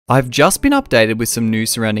I've just been updated with some news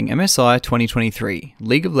surrounding MSI 2023,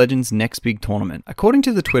 League of Legends' next big tournament. According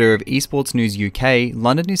to the Twitter of Esports News UK,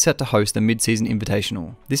 London is set to host the mid-season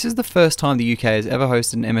invitational. This is the first time the UK has ever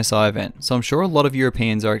hosted an MSI event, so I'm sure a lot of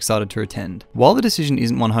Europeans are excited to attend. While the decision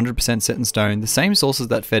isn't 100% set in stone, the same sources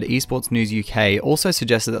that fed Esports News UK also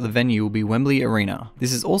suggested that the venue will be Wembley Arena.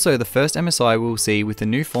 This is also the first MSI we will see with the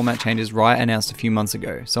new format changes Riot announced a few months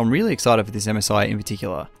ago, so I'm really excited for this MSI in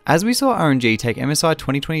particular. As we saw RNG take MSI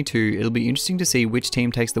 2022, it'll be interesting to see which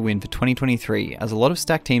team takes the win for 2023, as a lot of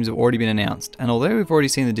stacked teams have already been announced, and although we've already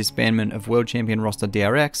seen the disbandment of world champion roster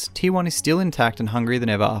DRX, T1 is still intact and hungrier than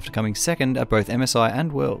ever after coming second at both MSI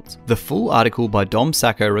and Worlds. The full article by Dom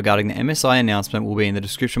Sacco regarding the MSI announcement will be in the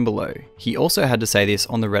description below. He also had to say this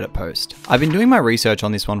on the Reddit post. I've been doing my research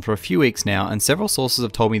on this one for a few weeks now, and several sources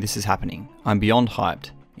have told me this is happening. I'm beyond hyped.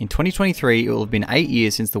 In 2023, it will have been 8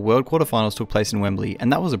 years since the World Quarterfinals took place in Wembley,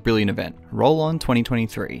 and that was a brilliant event. Roll on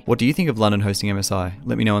 2023. What do you think of London hosting MSI?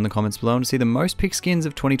 Let me know in the comments below, and to see the most picked skins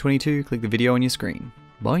of 2022, click the video on your screen.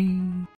 Bye!